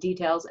and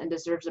details and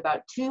deserves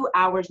about 2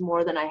 hours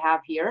more than I have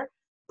here.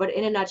 But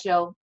in a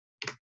nutshell,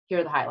 here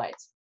are the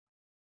highlights.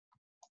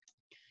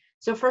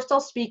 So first I'll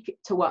speak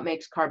to what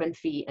makes carbon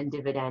fee and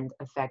dividend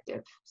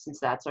effective, since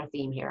that's our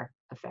theme here,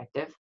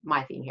 effective,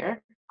 my theme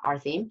here, our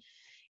theme.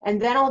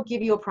 And then I'll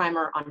give you a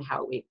primer on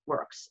how it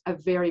works, a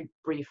very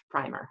brief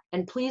primer.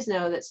 And please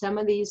know that some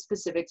of these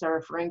specifics are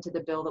referring to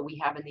the bill that we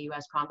have in the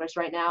US Congress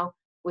right now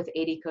with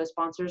 80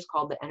 co-sponsors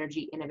called the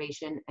Energy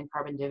Innovation and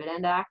Carbon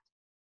Dividend Act.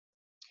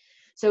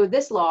 So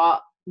this law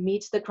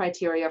meets the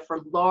criteria for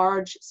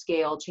large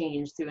scale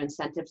change through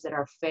incentives that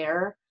are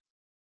fair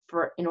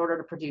in order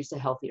to produce a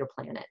healthier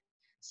planet.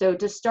 So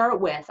to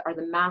start with are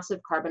the massive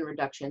carbon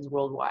reductions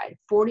worldwide,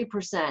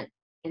 40%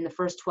 in the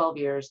first 12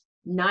 years,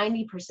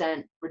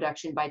 90%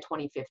 reduction by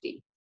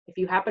 2050. If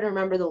you happen to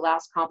remember the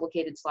last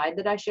complicated slide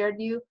that I shared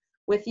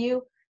with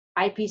you,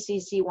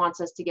 IPCC wants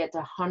us to get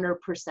to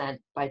 100%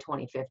 by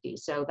 2050.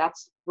 So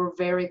we're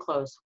very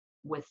close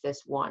with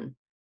this one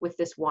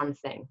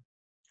thing.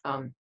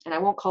 And I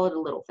won't call it a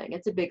little thing,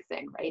 it's a big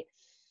thing, right?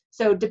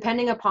 So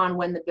depending upon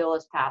when the bill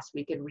is passed,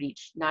 we could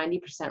reach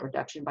 90%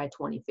 reduction by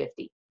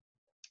 2050.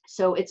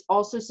 So it's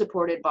also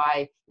supported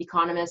by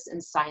economists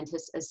and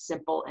scientists as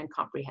simple and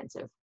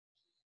comprehensive.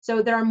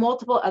 So there are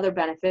multiple other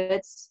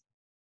benefits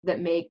that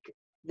make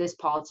this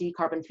policy,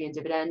 carbon fee and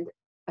dividend,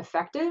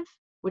 effective,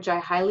 which I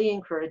highly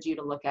encourage you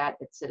to look at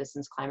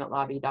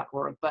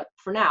citizensclimatelobby.org. But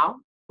for now,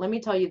 let me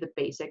tell you the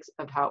basics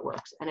of how it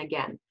works. And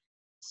again,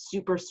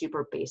 super,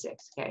 super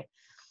basics, okay?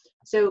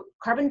 So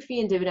carbon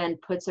fee and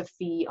dividend puts a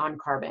fee on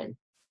carbon.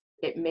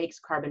 It makes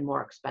carbon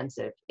more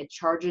expensive. It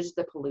charges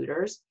the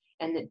polluters,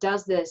 and it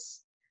does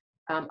this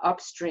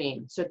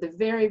upstream. So at the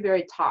very,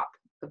 very top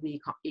of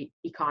the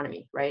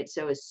economy, right?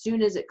 So as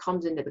soon as it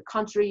comes into the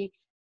country,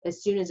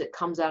 as soon as it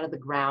comes out of the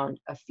ground,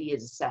 a fee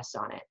is assessed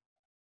on it.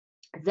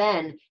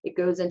 Then it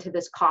goes into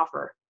this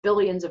coffer,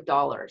 billions of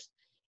dollars,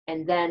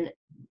 and then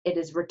it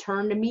is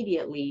returned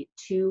immediately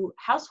to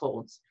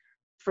households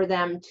for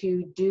them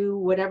to do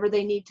whatever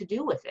they need to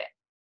do with it,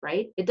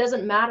 right? It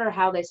doesn't matter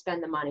how they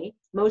spend the money.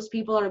 Most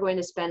people are going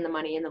to spend the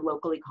money in the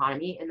local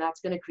economy, and that's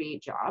going to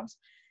create jobs.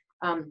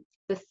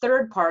 The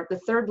third part, the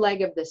third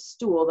leg of this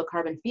stool, the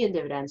carbon fee and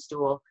dividend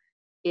stool,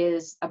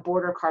 is a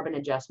border carbon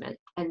adjustment.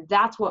 And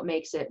that's what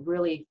makes it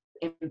really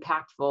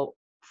impactful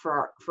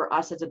for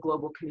us as a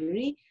global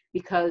community,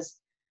 because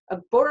a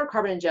border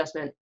carbon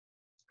adjustment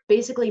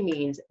basically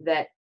means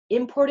that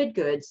imported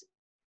goods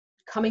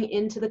coming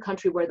into the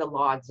country where the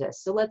law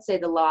exists. So let's say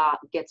the law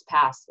gets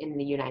passed in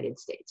the United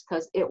States,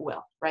 because it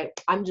will, right?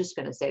 I'm just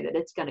going to say that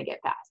it's going to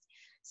get passed.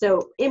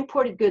 So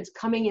imported goods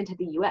coming into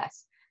the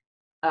US,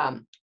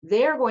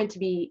 they're going to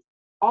be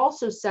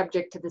also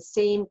subject to the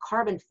same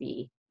carbon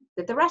fee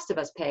that the rest of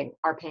us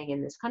are paying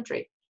in this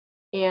country.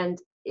 And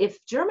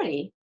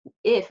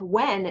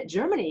when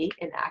Germany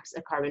enacts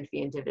a carbon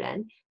fee and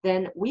dividend,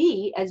 then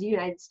we as the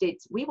United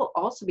States, we will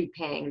also be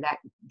paying that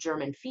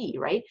German fee,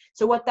 right?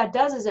 So what that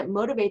does is it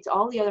motivates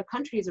all the other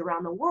countries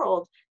around the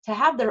world to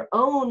have their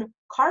own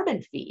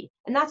carbon fee.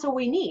 And that's what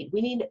we need.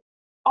 We need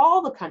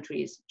all the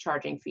countries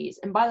charging fees.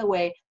 And by the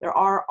way, there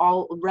are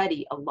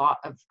already a lot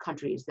of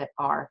countries that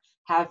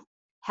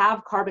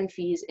have carbon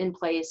fees in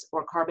place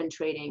or carbon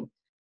trading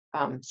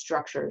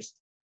structures.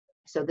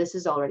 So this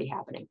is already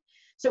happening.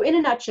 So in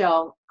a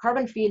nutshell,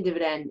 carbon fee and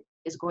dividend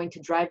is going to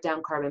drive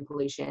down carbon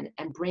pollution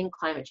and bring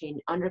climate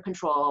change under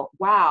control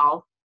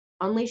while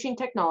unleashing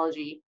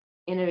technology,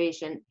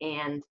 innovation,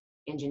 and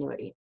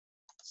ingenuity.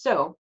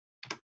 So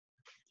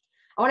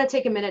I want to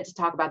take a minute to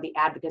talk about the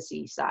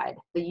advocacy side,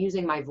 the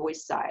using my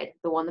voice side,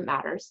 the one that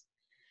matters,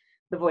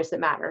 the voice that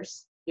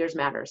matters, yours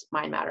matters,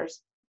 mine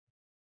matters,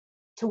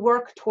 to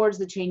work towards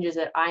the changes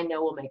that I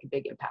know will make a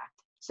big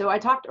impact. So I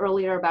talked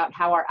earlier about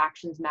how our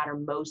actions matter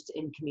most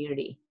in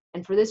community.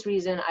 And for this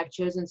reason, I've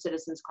chosen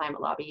Citizens Climate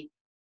Lobby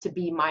to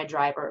be my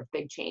driver of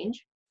big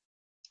change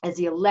as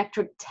the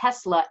electric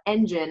Tesla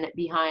engine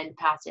behind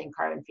passing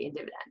carbon fee and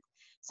dividend.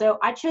 So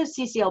I chose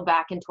CCL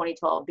back in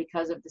 2012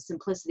 because of the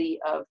simplicity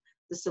of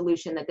the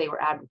solution that they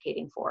were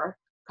advocating for,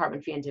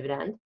 carbon fee and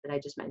dividend that I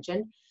just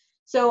mentioned.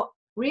 So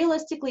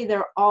realistically, there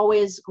are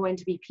always going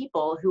to be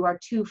people who are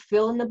too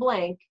fill in the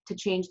blank to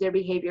change their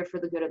behavior for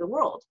the good of the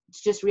world.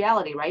 It's just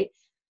reality, right?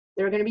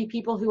 There are going to be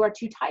people who are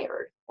too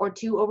tired or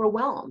too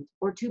overwhelmed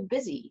or too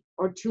busy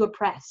or too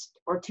oppressed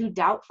or too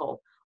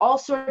doubtful, all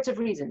sorts of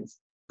reasons.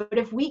 But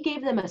if we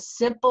gave them a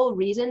simple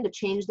reason to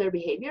change their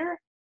behavior,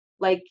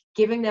 like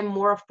giving them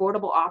more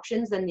affordable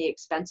options than the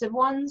expensive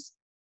ones,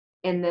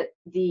 and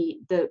the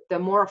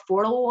more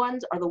affordable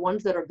ones are the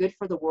ones that are good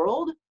for the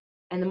world,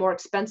 and the more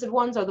expensive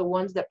ones are the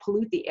ones that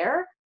pollute the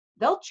air,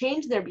 they'll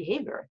change their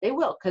behavior. They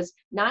will, because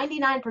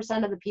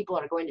 99% of the people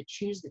are going to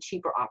choose the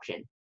cheaper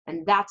option,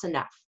 and that's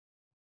enough.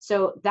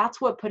 So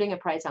that's what putting a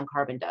price on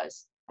carbon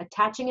does.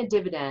 Attaching a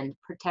dividend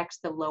protects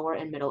the lower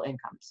and middle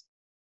incomes,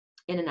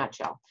 in a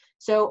nutshell.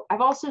 So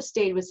I've also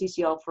stayed with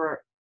CCL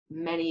for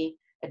many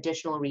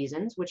additional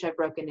reasons, which I've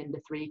broken into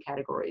 3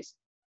 categories.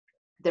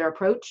 Their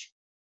approach,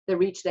 the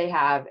reach they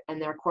have, and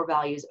their core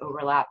values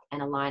overlap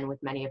and align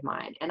with many of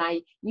mine. And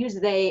I use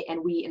they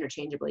and we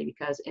interchangeably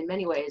because in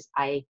many ways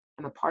I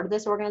am a part of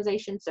this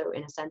organization. So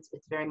in a sense,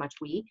 it's very much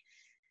we.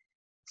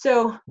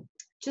 So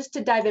just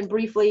to dive in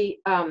briefly,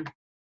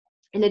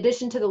 in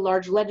addition to the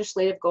large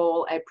legislative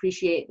goal, I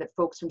appreciate that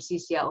folks from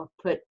CCL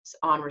puts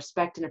on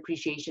respect and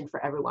appreciation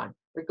for everyone,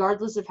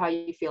 regardless of how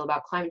you feel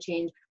about climate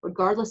change,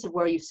 regardless of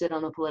where you sit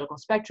on the political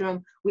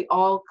spectrum. We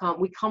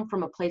come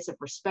from a place of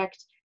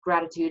respect,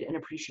 gratitude, and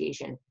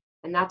appreciation.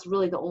 And that's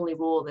really the only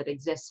rule that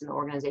exists in the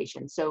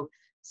organization. So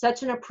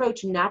such an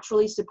approach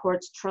naturally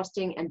supports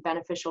trusting and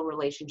beneficial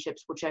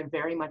relationships, which I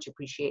very much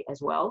appreciate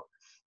as well,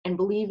 and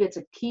believe it's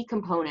a key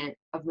component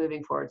of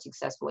moving forward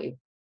successfully.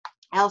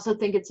 I also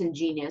think it's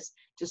ingenious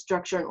to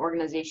structure an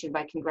organization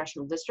by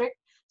congressional district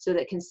so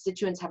that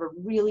constituents have a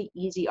really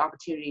easy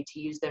opportunity to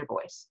use their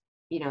voice.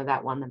 You know,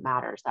 that one that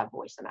matters, that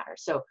voice that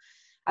matters. So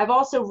I've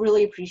also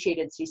really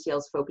appreciated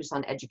CCL's focus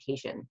on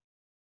education.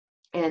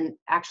 And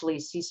actually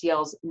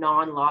CCL's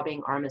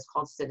non-lobbying arm is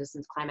called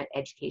Citizens Climate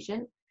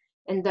Education.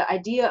 And the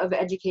idea of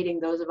educating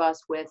those of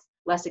us with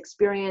less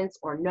experience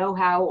or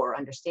know-how or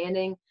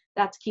understanding,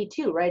 that's key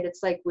too, right?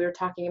 It's like we were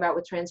talking about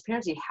with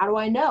transparency. How do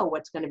I know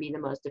what's going to be the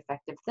most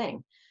effective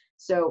thing?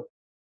 So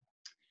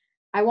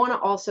I want to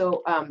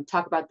also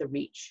talk about the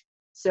reach.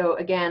 So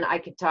again, I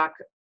could talk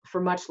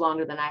for much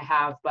longer than I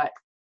have, but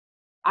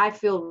I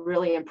feel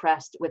really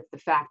impressed with the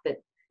fact that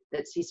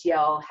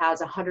CCL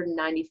has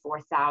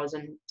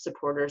 194,000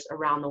 supporters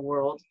around the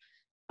world,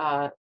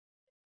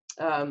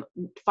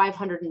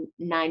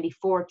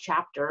 594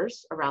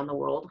 chapters around the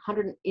world,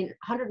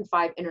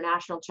 105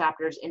 international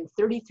chapters in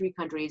 33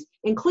 countries,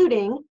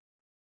 including,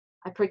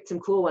 I picked some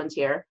cool ones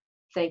here,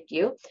 thank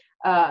you,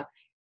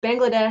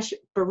 Bangladesh,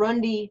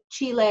 Burundi,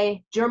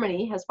 Chile,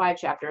 Germany has 5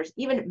 chapters,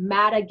 even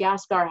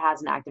Madagascar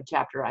has an active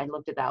chapter. I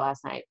looked at that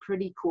last night,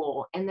 pretty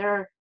cool. And there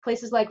are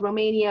places like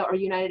Romania or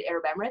United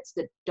Arab Emirates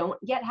that don't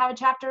yet have a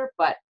chapter,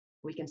 but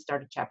we can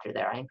start a chapter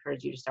there. I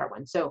encourage you to start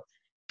one. So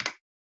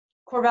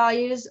core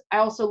values, I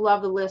also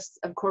love the list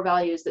of core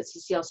values that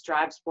CCL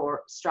strives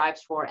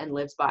for and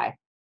lives by.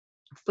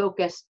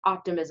 Focus,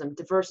 optimism,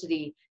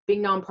 diversity,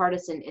 being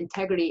nonpartisan,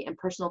 integrity, and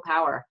personal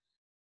power.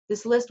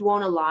 This list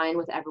won't align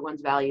with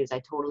everyone's values. I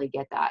totally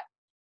get that.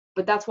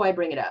 But that's why I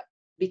bring it up,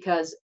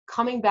 because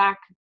coming back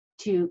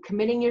to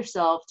committing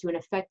yourself to an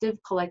effective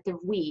collective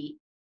we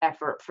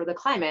effort for the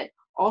climate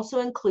also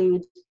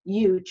includes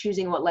you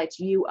choosing what lights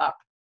you up.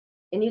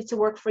 It needs to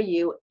work for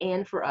you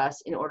and for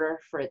us in order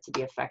for it to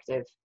be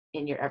effective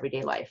in your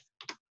everyday life.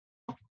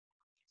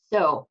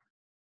 So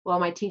while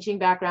my teaching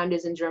background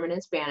is in German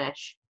and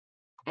Spanish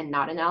and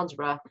not in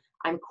algebra,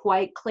 I'm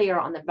quite clear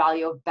on the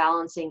value of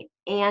balancing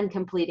and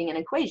completing an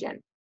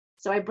equation.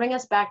 So I bring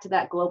us back to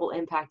that global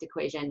impact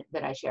equation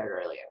that I shared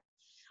earlier.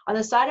 On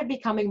the side of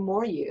becoming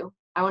more you,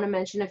 I want to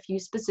mention a few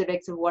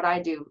specifics of what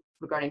I do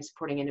regarding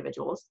supporting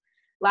individuals.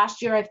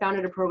 Last year, I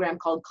founded a program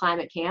called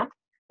Climate Camp,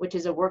 which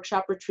is a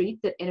workshop retreat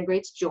that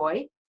integrates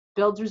joy,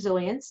 builds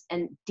resilience,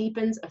 and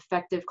deepens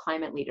effective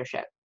climate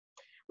leadership.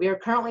 We are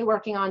currently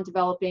working on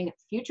developing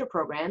future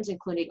programs,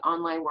 including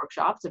online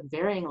workshops of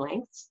varying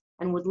lengths,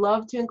 and would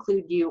love to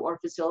include you or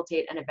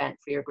facilitate an event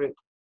for your group.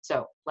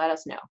 So let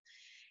us know.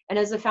 And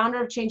as the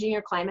founder of Changing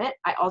Your Climate,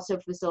 I also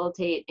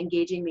facilitate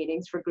engaging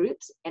meetings for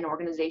groups and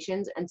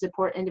organizations and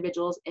support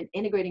individuals in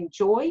integrating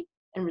joy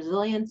and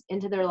resilience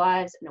into their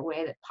lives in a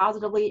way that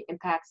positively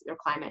impacts their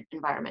climate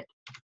environment.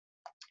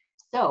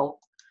 So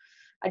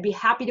I'd be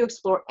happy to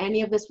explore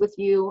any of this with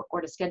you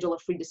or to schedule a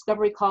free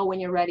discovery call when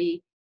you're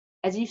ready.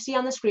 As you see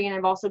on the screen,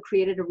 I've also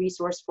created a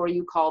resource for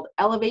you called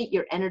Elevate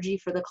Your Energy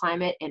for the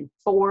Climate in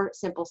 4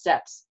 Simple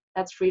Steps.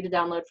 That's free to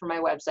download from my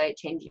website,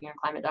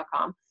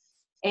 changingyourclimate.com.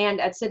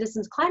 And at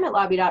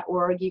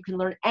citizensclimatelobby.org, you can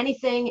learn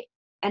anything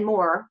and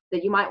more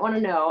that you might want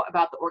to know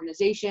about the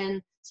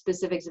organization,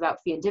 specifics about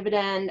fee and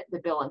dividend,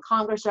 the bill in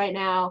Congress right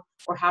now,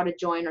 or how to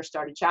join or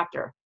start a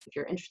chapter if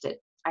you're interested.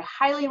 I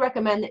highly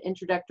recommend the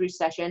introductory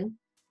session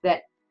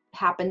that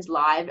happens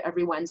live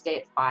every Wednesday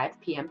at 5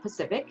 p.m.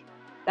 Pacific.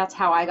 That's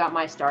how I got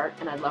my start,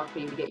 and I'd love for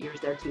you to get yours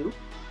there too.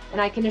 And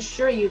I can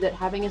assure you that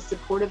having a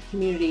supportive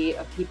community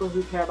of people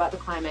who care about the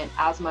climate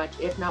as much,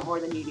 if not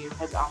more than you do,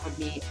 has offered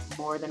me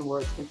more than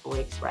words can fully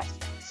express.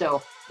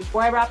 So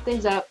before I wrap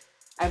things up,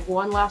 I have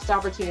one last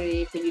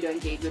opportunity for you to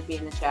engage with me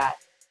in the chat.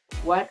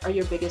 What are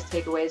your biggest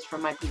takeaways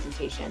from my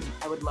presentation?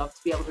 I would love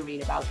to be able to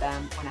read about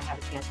them when I have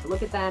a chance to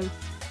look at them.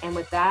 And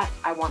with that,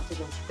 I want to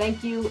just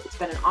thank you. It's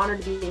been an honor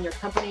to be in your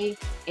company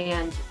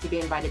and to be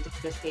invited to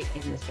participate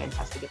in this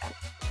fantastic event.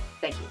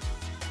 Thank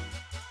you.